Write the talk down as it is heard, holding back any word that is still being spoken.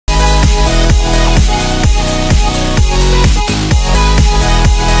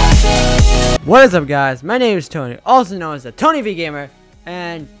What is up, guys? My name is Tony, also known as the Tony V Gamer,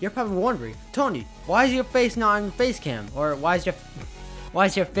 and you're probably wondering, Tony, why is your face not on face cam, or why is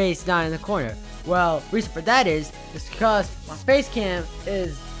your face not in the corner? Well, reason for that is because my face cam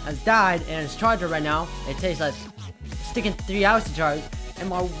has died and it's charging right now. It takes like sticking 3 hours to charge, and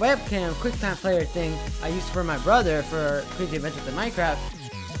my webcam QuickTime Player thing I used for my brother for Crazy Adventures in Minecraft,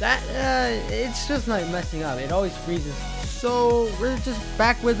 that it's just like messing up. It always freezes. So we're just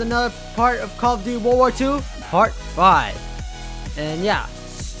back with another part of Call of Duty World War II, Part 5. And yeah,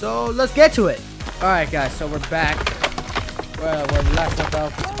 so let's get to it. Alright guys, so we're back. Well, where we last left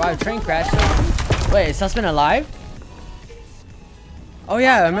off, survived a train crash. Wait, is Sussman alive? Oh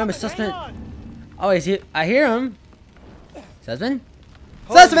yeah, I remember Sussman. Oh, is he? I hear him. Sussman?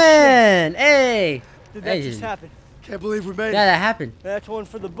 Sussman! Hey! Did that just happen? Can't believe we made it. Yeah, that happened. That's one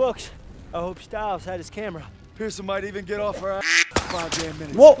for the books. I hope Styles had his camera. Pearson might even get off our ass in 5 damn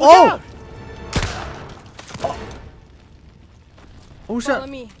minutes. Whoa! Oh! Oh, shut.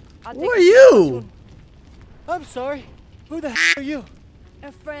 Who are you? I'm sorry. Who the hell are you?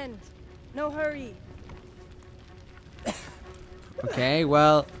 A friend. No hurry. Okay,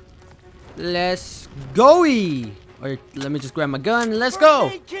 well, let's go-y. Or let me just grab my gun. Let's go.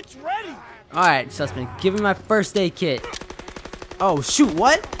 First aid kit's ready. All right, Sussman, give me my first aid kit. Oh shoot!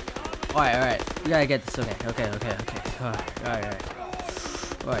 What? All right. We gotta get this. Okay. All right.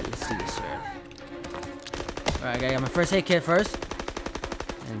 Let's do this here. All right, I gotta get my first aid kit first,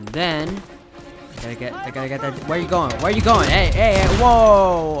 and then I gotta get that. Where are you going? Hey!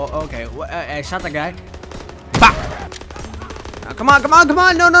 Whoa! Okay. I shot that guy. Bah! Now, come on! No!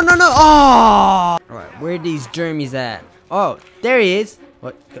 Oh! All right, where are these germies at? Oh, there he is.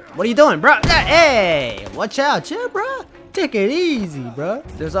 What are you doing, bro? Hey! Watch out, chill, bro. Take it easy, bro.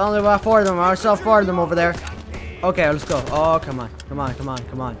 There's only about 4 of them. I saw 4 of them over there. Okay, let's go. Oh, come on.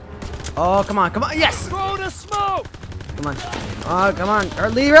 Oh, come on. Yes! Throw the smoke. Come on. Oh, come on.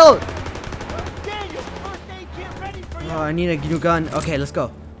 Early reload. Daniel, first aid kit ready for you. Oh, I need a new gun. Okay, let's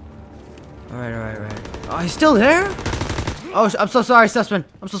go. All right. Oh, he's still there? Oh, I'm so sorry, Sussman.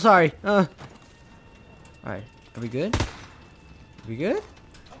 I'm so sorry. All right. Are we good?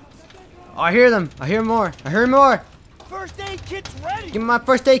 Oh, I hear them. I hear more. First aid kit's ready. Give me my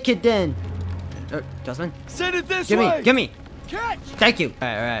first aid kit then. Sussman. Send it this way. Give me. Catch. Thank you.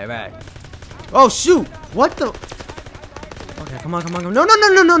 Right. Oh shoot! What the? Okay, come on. No. Oh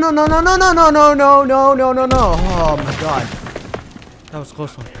my god. That was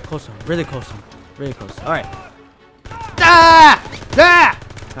close one. Really close. All right. Ah!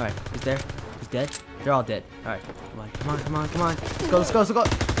 All right. He's there. He's dead. They're all dead. All right. Come on. Let's go.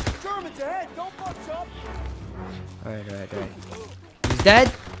 Germans ahead. Don't buck up. All right. He's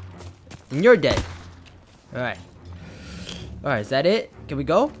dead. And you're dead. All right. Is that it? Can we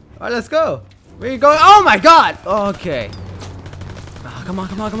go? All right, let's go. Where are you going? Oh my god. Okay. Oh, come on.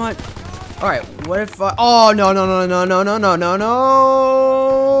 All right. What if oh no.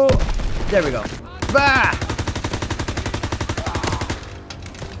 There we go. Bah!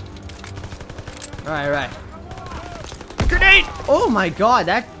 All right. Grenade! Oh my god,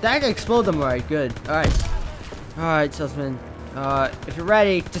 that exploded them. All right, good. All right, Sussman. If you're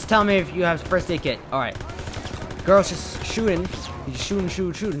ready, just tell me if you have first aid kit. All right. Girl's just shooting. He's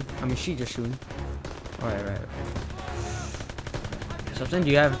shooting. I mean, she's just shooting. All right. Sussman,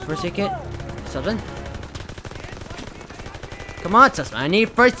 do you have first aid kit? Sussman? Come on, Sussman. I need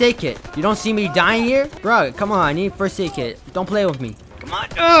first aid kit. You don't see me dying here? Bro, come on. I need first aid kit. Don't play with me. Come on.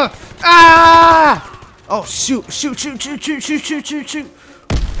 Ah! Oh, shoot. All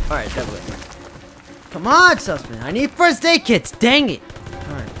right, double it. Come on, Sussman. I need first aid kits. Dang it.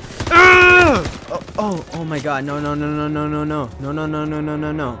 All right. Oh my god. No. No. All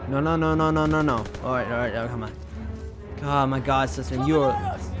right. Oh, come on. Oh my god, Sussman.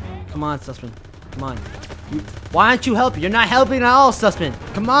 Come on, Sussman. Come on. Why aren't you helping? You're not helping at all, Sussman.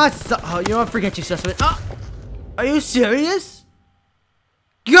 Come on. Oh, you know what? Forget you, Sussman. Oh, are you serious?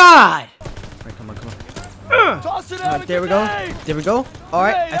 God. All right, come on. Toss it All out. right, there we go. All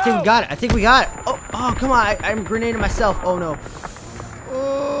right, I think we got it. Oh, come on. I'm grenading myself. Oh no.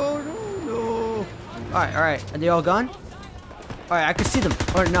 No. All right. Are they all gone? All right, I can see them.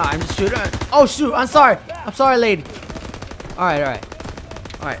 Or no, I'm just shooting. Oh shoot. I'm sorry, lady. All right.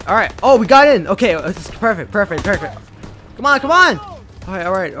 Oh, we got in. Okay, this is perfect. Come on. All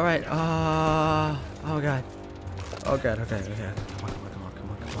right. Oh god. Okay. Come on.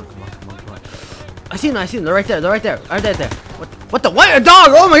 I see them. They're right there. What a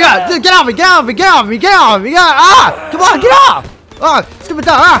dog! Oh my god! Get off me! Ah! Come on, get off! Ah! Stupid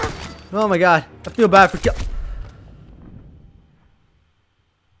dog! Ah! Oh my god! I feel bad for kill.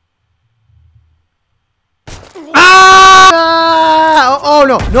 Oh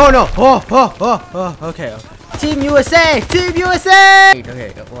no, no, no. Okay. Team USA, Team USA.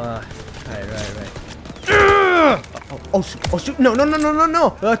 Okay, well, right. Oh shoot, no.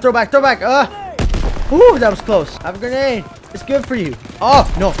 Throw back. Ooh, that was close. I have a grenade. It's good for you. Oh,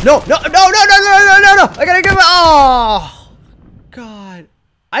 no. I gotta give it. Oh, God.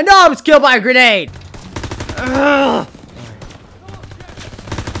 I know I was killed by a grenade. Ugh.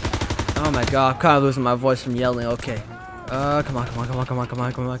 Oh my God, I'm kind of losing my voice from yelling. Okay. Come on. All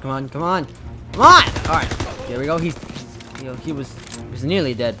right, here we go. He was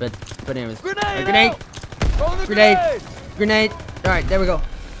nearly dead, but anyways. Grenade. All right, there we go.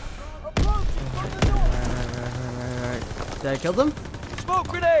 Did I kill them? Smoke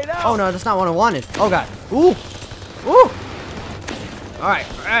grenade out. Oh no, that's not what I wanted. Oh God. Ooh. All right.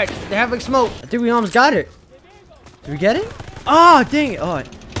 They have like smoke. I think we almost got it. Did we get it? Oh dang it. Oh,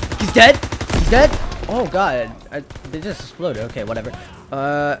 he's dead. Oh God. They just exploded. Okay, whatever.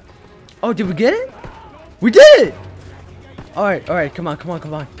 Oh, did we get it? We did it. All right. Come on.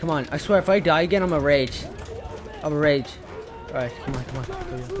 I swear, if I die again, I'm gonna rage. All right, come on.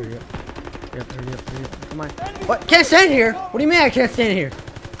 Hurry up. Come on. What? Can't stand here. What do you mean I can't stand here?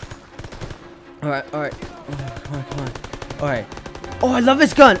 All right. Come on. All right. Oh, I love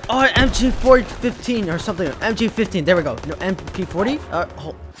this gun. Oh, MG15 or something. MG15. There we go. No, MP40.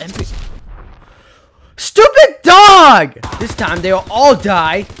 MP. Stupid dog! This time they'll all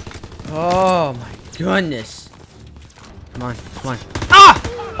die. Oh my goodness. Come on. Ah!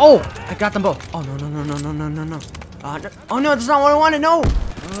 Oh, I got them both. Oh no. No. Oh no, that's not what I wanted. No.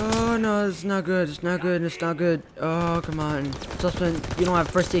 Oh no, it's not good. It's not good. Oh, come on. Sussman, you don't have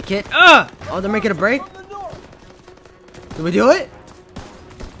a first aid kit. Oh, they're making a break? Did we do it?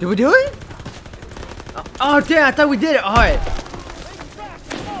 Oh, damn, I thought we did it. Alright.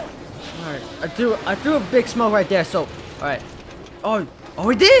 I threw a big smoke right there, so, alright. Oh,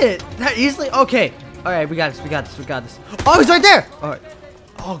 we did it! That easily? Okay. Alright, we got this. Oh, he's right there! Alright.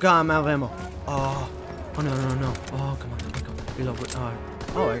 Oh, God, I'm out of ammo. Oh, no. Oh, come on. Reload.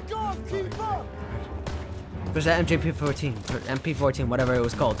 Alright. There's that MP14, or MP14, whatever it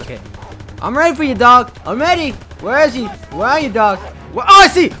was called. Okay. I'm ready for you, dog. I'm ready. Where is he? Where are you, dog? Oh, I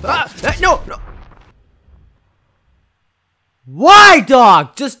see. No. Why,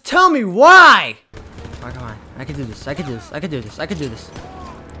 dog? Just tell me why. Alright, come on. I can do this. Here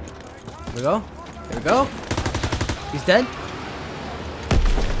we go. He's dead.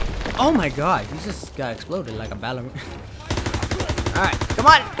 Oh my God. He just got exploded like a ballerina. Alright,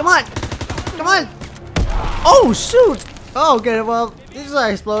 come on! Oh shoot! Oh, okay, well, this is how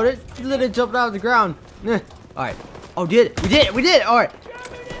I exploded. He literally jumped out of the ground. Alright. Oh, we did it! Alright,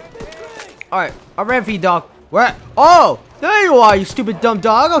 I'm ready for you, dog. Where? Oh! There you are, you stupid dumb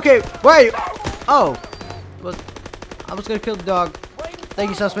dog. Okay, where are you? Oh. I was gonna kill the dog.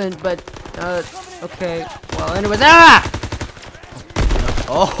 Thank you, Sussman, but, okay. Well, anyways,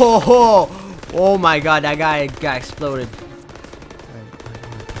 Oh my God, that guy got exploded.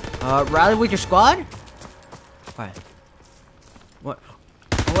 Rally with your squad? Alright. What?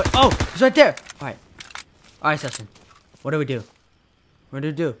 Oh, he's right there! Alright, Sussman. What do we do?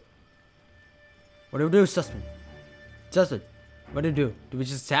 Sussman? What do we do? Do we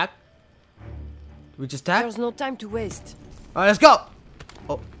just attack? There's no time to waste. Alright, let's go!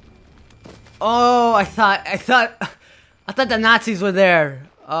 Oh, I thought the Nazis were there.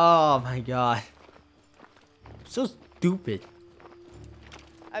 Oh my God. So stupid.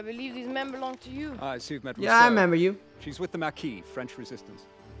 I believe these men belong to you. I see you've met Yeah, I remember you. She's with the Marquis, French resistance.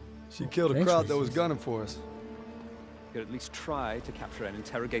 She killed a crowd that was gunning for us. You could at least try to capture and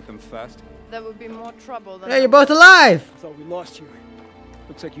interrogate them first. That would be more trouble than... Hey, you're both alive! I thought we lost you.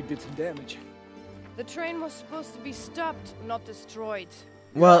 Looks like you did some damage. The train was supposed to be stopped, not destroyed.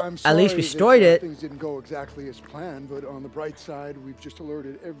 Well, I'm at least sorry we that, destroyed it. Things didn't go exactly as planned, but on the bright side, we've just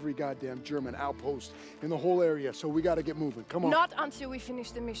alerted every goddamn German outpost in the whole area, so we gotta get moving. Come on. Not until we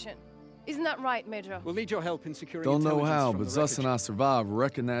finish the mission. Isn't that right, Major? We'll need your help in securing Don't know intelligence how, from but the Zuss and wreckage. I survived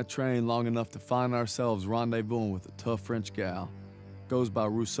wrecking that train long enough to find ourselves rendezvousing with a tough French gal. Goes by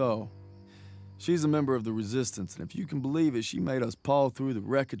Rousseau. She's a member of the resistance, and if you can believe it, she made us paw through the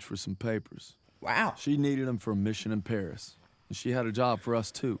wreckage for some papers. Wow. She needed them for a mission in Paris, and she had a job for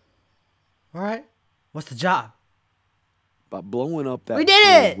us too. Alright. What's the job? By blowing up that We did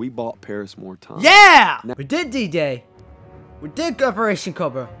train, it! we bought Paris more time. Yeah! We did D-Day. We did Operation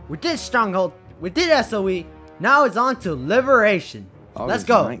Cobra. We did Stronghold. We did SOE. Now it's on to Liberation. Let's August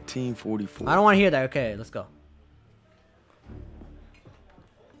go. 1944. I don't want to hear that. Okay, let's go.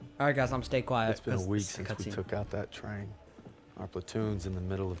 Alright, guys, I'm stay quiet. It's been a 'cause week this is since we cutscene. took out that train. Our platoon's in the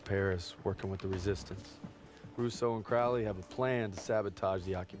middle of Paris, working with the resistance. Russo and Crowley have a plan to sabotage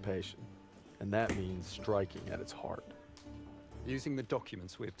the occupation, and that means striking at its heart. Using the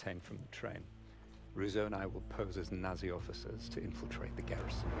documents we obtained from the train, Russo and I will pose as Nazi officers to infiltrate the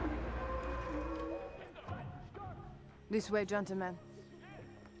garrison. This way, gentlemen.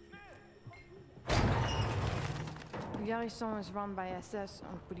 The garrison is run by SS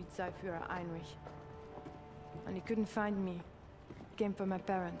and Polizeiführer Heinrich. And he couldn't find me. He came for my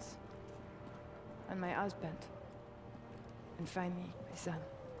parents. And my husband. And finally, my son.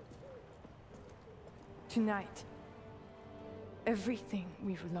 Tonight, everything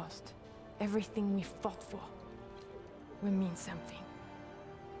we've lost, everything we fought for, will mean something.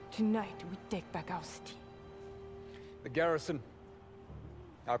 Tonight, we take back our city. The garrison.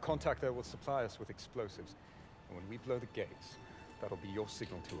 Our contact there will supply us with explosives. And when we blow the gates, that'll be your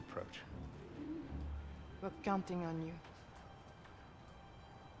signal to approach. We're counting on you.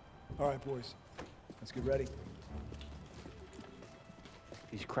 All right, boys. Let's get ready.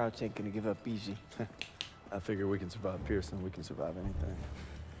 These crowds ain't gonna give up easy. I figure we can survive Pearson, we can survive anything.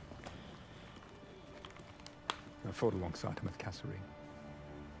 I fought alongside him at Kasserine.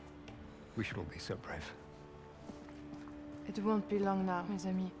 We should all be so brave. It won't be long now, mes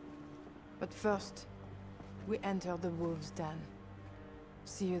amis. But first, we enter the wolves' den.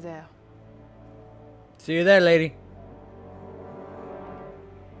 See you there. See you there, lady.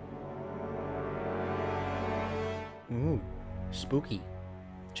 Ooh, spooky.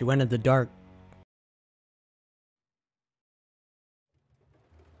 She went in the dark.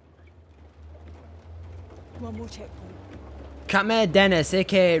 One more checkpoint. Kamed Dennis,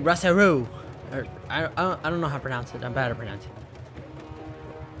 aka Rasaru. I don't know how to pronounce it. I'm bad at pronouncing it.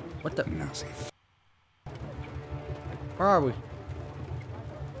 What the? Nazi. Where are we?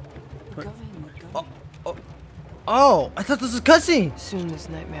 We're going. Oh, I thought this was a cutscene. Soon this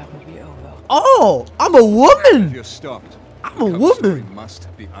nightmare will be over. Oh, I'm a woman. You're stopped. I'm a woman. Must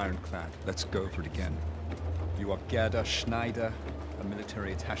be ironclad. Let's go over it again. You are Gerda Schneider, a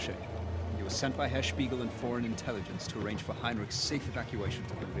military attaché. You were sent by Herr Spiegel and Foreign Intelligence to arrange for Heinrich's safe evacuation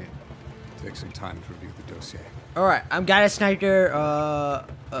to Berlin. Take some time to review the dossier. All right, I'm Guy Sniper.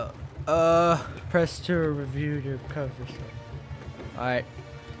 Press to review the cover. All right,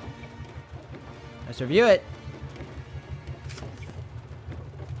 let's review it.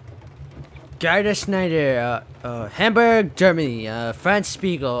 Gerda Schneider, Hamburg, Germany, Franz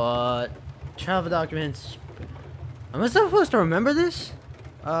Spiegel, travel documents. Am I supposed to remember this?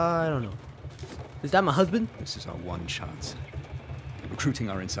 I don't know. Is that my husband? This is our one chance. Recruiting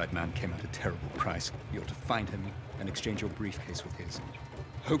our inside man came at a terrible price. You ought to find him and exchange your briefcase with his.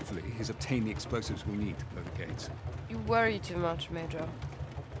 Hopefully, he's obtained the explosives we need to blow the gates. You worry too much, Major.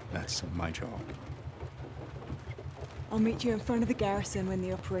 That's my job. I'll meet you in front of the garrison when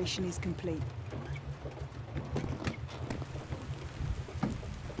the operation is complete.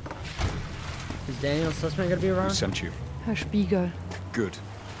 Is Daniel Sussman gonna be Who around? sent you? Herr Spiegel. Good.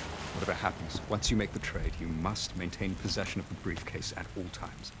 Whatever happens, once you make the trade, you must maintain possession of the briefcase at all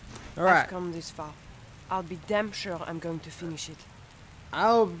times. All right, I've come this far. I'll be damn sure I'm going to finish it.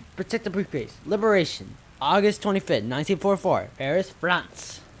 I'll protect the briefcase. Liberation, August 25th, 1944, Paris,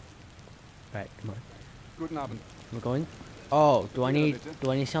 France. Right, come on. Guten Abend. We're going. Oh, do I need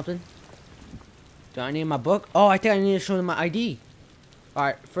something? Do I need my book? Oh, I think I need to show them my ID. All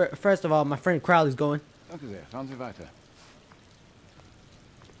right. First of all, my friend Crowley's going. Danke sehr. Fahren Sie weiter.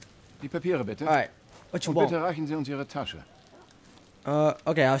 Die Papiere bitte. All right. What you Und want? bitte reichen Sie uns Ihre Tasche.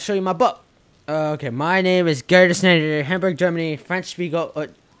 Okay, I'll show you my book. Okay, my name is Gerda Schneider, Hamburg, Germany, French Spiegel.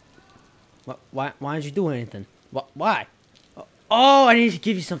 Why didn't you do anything? Why? Oh, I need to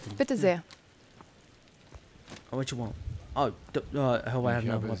give you something. Bitte sehr. Oh, what you want? Oh, I have Ich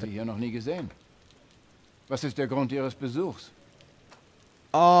no habe weapon. Sie hier noch nie gesehen. Was ist der Grund Ihres Besuchs?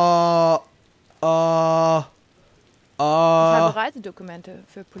 Ich habe Reisedokumente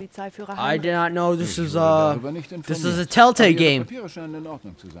für Polizeiführer I Heinrich. did not know this Ich is wurde darüber nicht this is a informiert. Telltale Aber Ihre game. Papiere scheinen in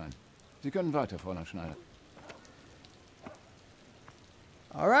Ordnung zu sein. Sie können weiter, Fräulein Schneider.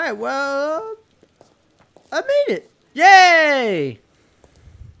 All right, well, I made it. Yay!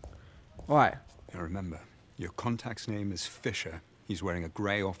 All right. Now remember, your contact's name is Fisher. He's wearing a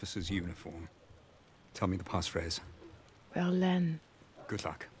grey officer's uniform. Tell me the passphrase. Berlin. Good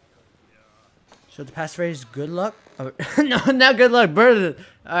luck. So the passphrase, good luck? Oh, no, not good luck, Berlin.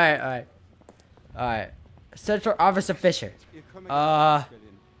 All right. Central Officer Fisher.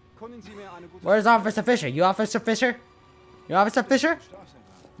 Where's Officer Fisher? You Officer Fisher? You Officer Fisher?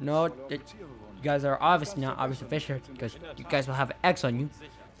 No, you guys are obviously not Officer Fisher because you guys will have an X on you.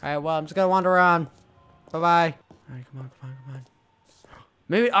 All right, well, I'm just gonna wander around. Bye-bye. All right, come on.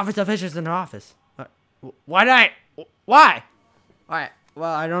 Maybe Officer Fisher's in her office. Why did I? Why? Alright,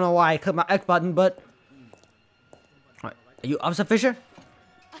 well, I don't know why I clicked my X button, but... Alright, are you Officer Fisher?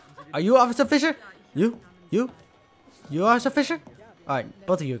 Are you Officer Fisher? You Officer Fisher? Alright,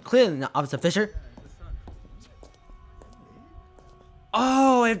 both of you, clearly not Officer Fisher.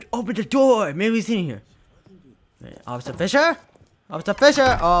 Oh, I have to open the door. Maybe he's in here. Officer Fisher? Officer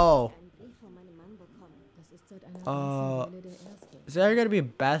Fisher? Oh. Is there gonna be a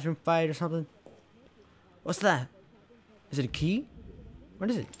bathroom fight or something? What's that? Is it a key? What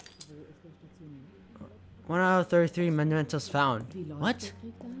is it? 1 out of 33 mementos found. What?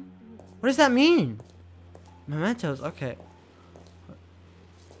 What does that mean? Mementos, okay.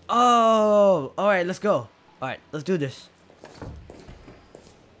 Oh, alright, let's go. Alright, let's do this.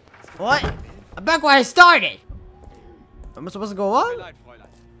 What? I'm back where I started! Am I supposed to go up?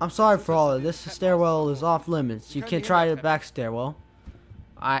 I'm sorry for all of this. The stairwell is off limits. You can't try the back stairwell.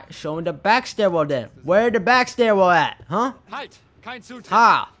 Alright, show me the back stairwell then. Where the back stairwell at? Huh?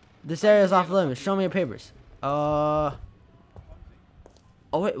 Ha! This area is off limits. Show me your papers. Oh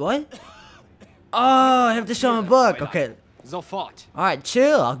wait, what? Oh, I have to show him a book. Okay. Alright,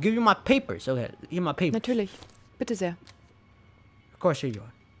 chill. I'll give you my papers. Okay, give me my papers. Natürlich. Bitte sehr. Of course, here you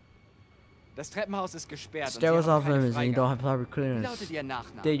are. Das Treppenhaus ist gesperrt. Stairwell's off limits and you don't have proper clearance.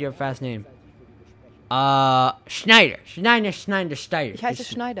 State your fast name. Schneider. Schneider. Ich heiße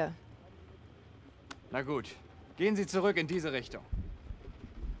Schneider. Na gut. Gehen Sie zurück in diese Richtung.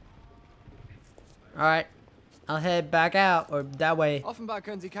 Alright. I'll head back out, or that way. Offenbar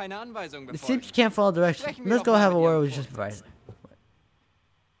können Sie keine Anweisungen It befolgen. seems you can't follow directions. Let's go have a word with supervisor.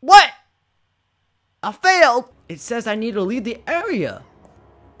 What? What? I failed! It says I need to leave the area.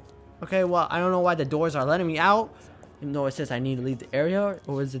 Okay, well, I don't know why the doors are letting me out. Even though it says I need to leave the area.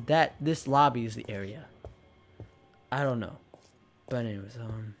 Or is it that this lobby is the area? I don't know. But anyways,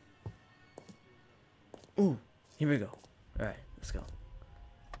 ooh, here we go. Alright, let's go.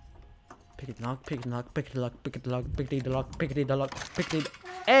 Pick it lock, pick it lock, pick it lock, pick it lock, pick it lock, pick it lock, pick it.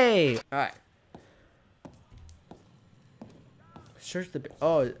 Hey! Alright. Search the.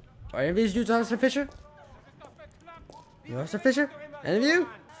 Oh, are any of these dudes Officer Fisher? You Officer Fisher? Any of you?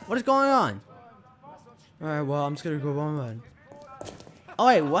 What is going on? Alright, well, I'm just gonna go one by one. Oh,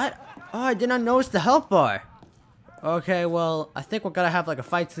 wait, what? Oh, I did not notice the health bar. Okay, well, I think we're gonna have like a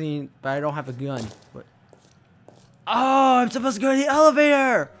fight scene, but I don't have a gun. What? Oh, I'm supposed to go to the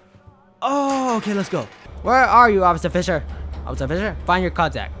elevator! Oh, okay, let's go. Where are you, Officer Fisher? Officer Fisher, find your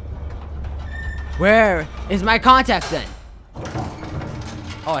contact. Where is my contact then?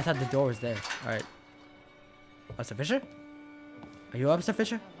 Oh, I thought the door was there. Alright. Officer Fisher? Are you Officer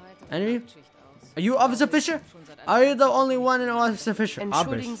Fisher? Any of you? Are you Officer Fisher? Are you the only one in Officer Fisher? I'm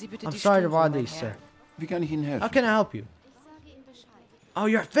sorry to bother you, sir. Wie kann ich Ihnen helfen? How can I help you? Oh,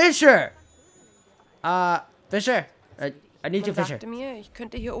 you're Fisher! Fisher? I need you, Fisher.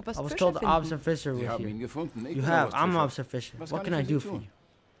 I was told Officer Fisher was here. You have. I'm Officer Fisher. What can I do for you?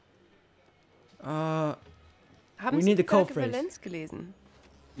 We need the code phrase.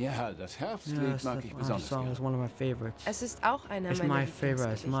 Ja, das Herbstlied Yes, mag ich that besonders song gern. is one of my favorites. Es ist auch einer It's meiner my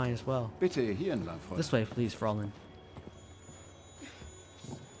favorite. It's mine as well. Bitte, hier entlang, Freunde. This way, please, Fräulein.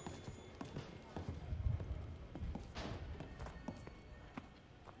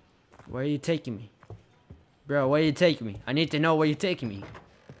 Where are you taking me? Bro, where are you taking me? I need to know where you're taking me.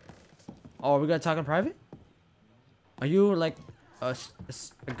 Oh, are we gonna talk in private? Are you like a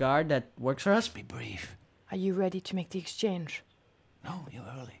guard that works for us? Be brief. Are you ready to make the exchange? No, you're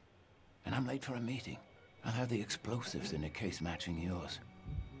early. And I'm late for a meeting. I'll have the explosives in a case matching yours.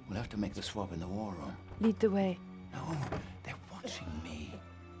 We'll have to make the swap in the war room. Lead the way. No, they're watching me.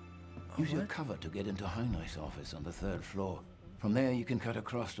 Use your cover to get into Heinrich's office on the 3rd floor. From there, you can cut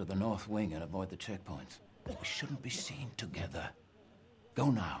across to the north wing and avoid the checkpoints. We shouldn't be seen together. Go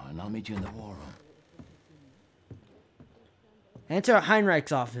now, and I'll meet you in the war room. Enter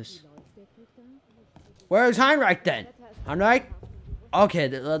Heinrich's office. Where is Heinrich then? Heinrich? Okay,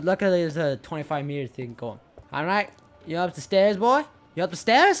 luckily there's a 25-meter thing going. Heinrich, you up the stairs, boy? You up the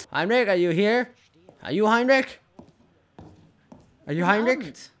stairs? Heinrich, are you here? Are you Heinrich? Are you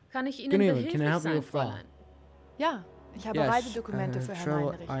Heinrich? Kann ich Ihnen Good evening. Can I behilflich help you sein, with Frau? Fräulein? Ja, ich habe Reisedokumente für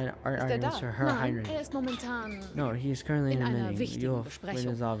Herrn Heinrich. Ist er da? Herr Nein, Heinrich. ist momentan No, he is currently in a einer meeting. wichtigen You'll Besprechung. in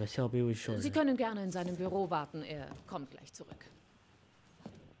his office. He'll be with you shortly. Sie können gerne in seinem Büro warten. Er kommt gleich zurück.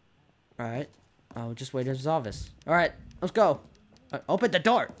 Alright. I'll just wait at his office. Alright, let's go. Open the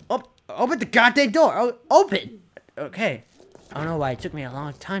door. Open the goddamn door. Open. Okay. I don't know why it took me a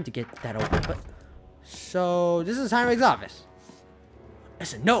long time to get that open, but... So, this is Heinrich's office.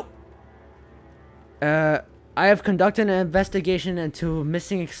 It's a note. I have conducted an investigation into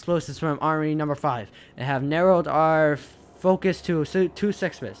missing explosives from Armory Number 5 and have narrowed our focus to two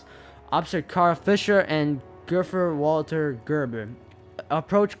suspects, Officer Carl Fisher and Gerfer Walter Gerber.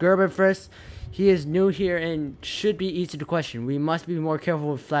 Approach Gerber first. He is new here and should be easy to question. We must be more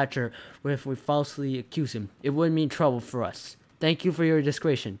careful with Fletcher if we falsely accuse him. It would mean trouble for us. Thank you for your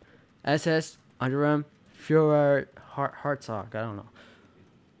discretion. SS Underarm Führer Herzog. I don't know.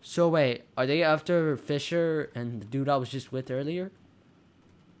 So wait, are they after Fisher and the dude I was just with earlier?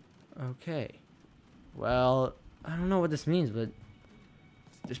 Okay. Well, I don't know what this means, but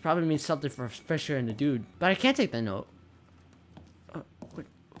this probably means something for Fisher and the dude. But I can't take that note.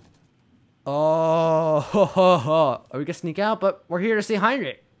 Oh, are we gonna sneak out? But we're here to see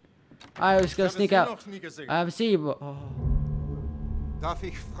Heinrich. I was gonna sneak out. I haven't seen you, but Darf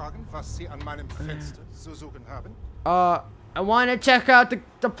ich fragen, was Sie an meinem Fenster zu suchen haben? I want to check out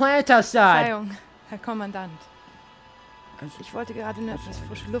the plant outside. Verzeihung, Herr Kommandant. Ich wollte gerade nur etwas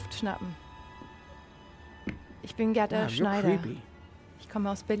frische Luft schnappen. Ich bin Gerda Schneider. Ich komme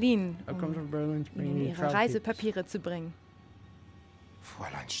aus Berlin, Ihnen Ihre Reisepapiere zu bringen.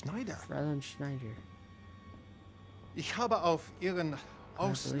 Fräulein Schneider. Fräulein Schneider. Ich habe auf Ihren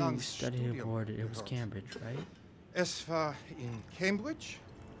Auslandsstudium It was Cambridge, right? Es war in Cambridge,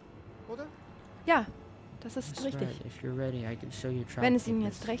 oder? Ja, das ist richtig. Right. If you're ready, I can show you Wenn es Ihnen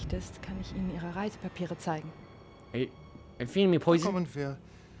jetzt recht ist, kann ich Ihnen Ihre Reisepapiere zeigen. Are you feeding me poison? Kommen wir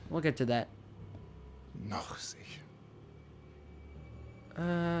We'll get to that. noch sicher.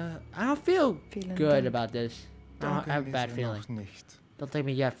 I don't feel good about this. I have a bad feeling. Nicht. Don't take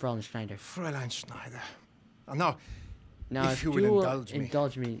me yet, Fräulein Schneider. Fräulein Schneider. Now, if if you will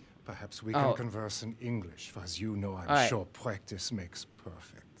indulge me, perhaps we can converse in English, as you know I'm sure practice makes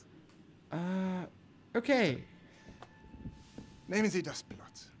perfect. Okay. Nehmen Sie das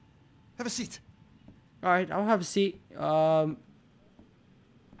Blatt. Have a seat. Alright, I'll have a seat. Are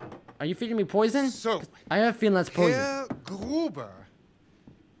you feeding me poison? So, I have a feeling that's poison. Herr Gruber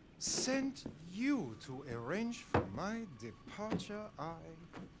sent you to arrange for my departure. I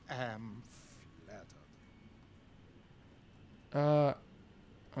am flattered.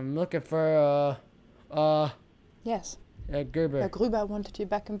 I'm looking for, Yes. Gerber. Herr Gruber wanted you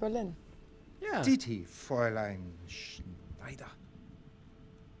back in Berlin. Yeah. Did he, Fräulein Schneider?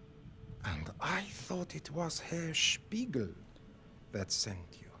 And I thought it was Herr Spiegel that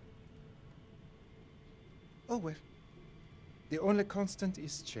sent you. Oh well. The only constant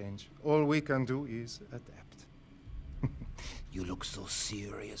is change. All we can do is adapt. You look so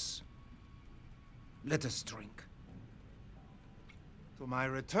serious. Let us drink. To my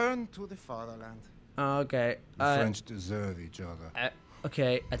return to the fatherland. Okay. The French deserve each other.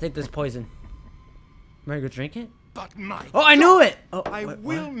 Okay, I think there's poison. Am I gonna drink it? But my I knew it! Oh, I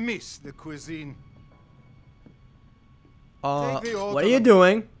will miss the cuisine. What are you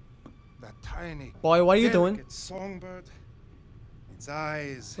doing? That tiny boy, what are you doing? Songbird. Its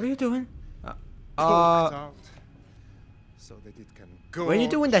eyes. What are you doing? Out so that it can go. What are you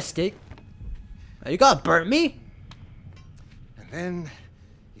doing, that stick? You gotta burn me? And then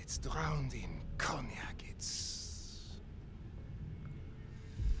it's drowned in cognac. It's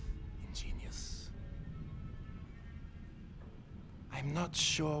ingenious. I'm not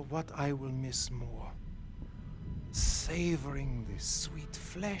sure what I will miss more. Savoring the sweet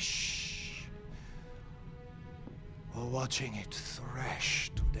flesh, or watching it thrash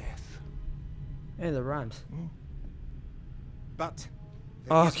to death. Hey, the rhymes. But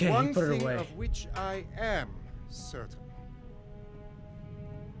there is one put it thing away. of which I am certain.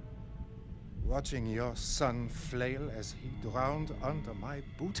 Watching your son flail as he drowned under my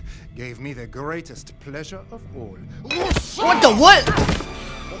boot gave me the greatest pleasure of all. What the what?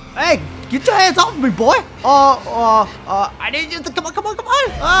 Hey, get your hands off me, boy! I need you to come on!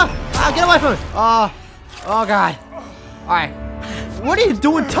 Get away from me! Oh God! All right, what are you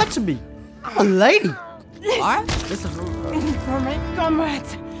doing, touching me? I'm a lady. All right, this is For my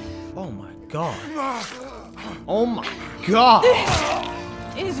comrades. Oh my God! Oh my God!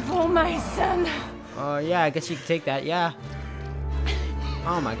 Is for my son. Yeah, I guess you can take that. Yeah.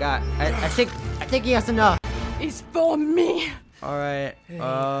 Oh my God! I think he has enough. Is for me. All right.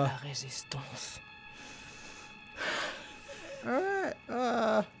 La résistance. All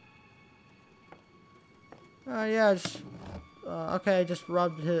right. Yeah. Okay. Just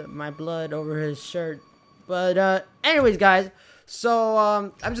rubbed my blood over his shirt. But anyways, guys. So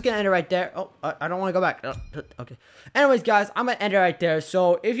I'm just gonna end it right there. Oh, I don't want to go back. Okay. Anyways, guys, I'm gonna end it right there.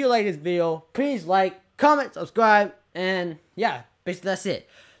 So if you like this video, please like, comment, subscribe, and yeah, basically that's it.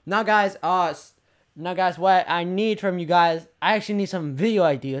 Now, guys, what I need from you guys, I actually need some video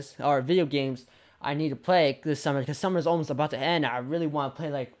ideas or video games. I need to play this summer because summer's almost about to end. I really want to play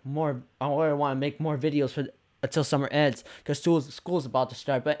like more. I really want to make more videos for until summer ends because school's about to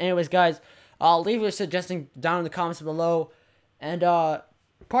start. But anyways, guys, leave your suggestions down in the comments below, and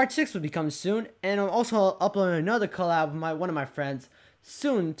part 6 will be coming soon. And I'm also uploading another collab with one of my friends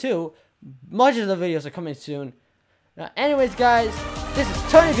soon too. Much of the videos are coming soon. Now, anyways, guys, this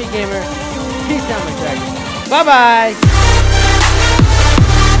is Tony V Gamer. Peace out, my dragons. Bye bye.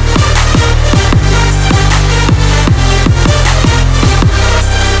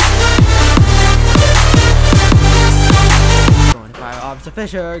 Officer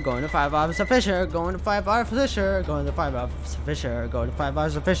Fisher, going to 5 Officer Fisher, going to 5 Officer Fisher, going to 5 Officer Fisher, going to 5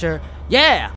 Officer Fisher. Yeah!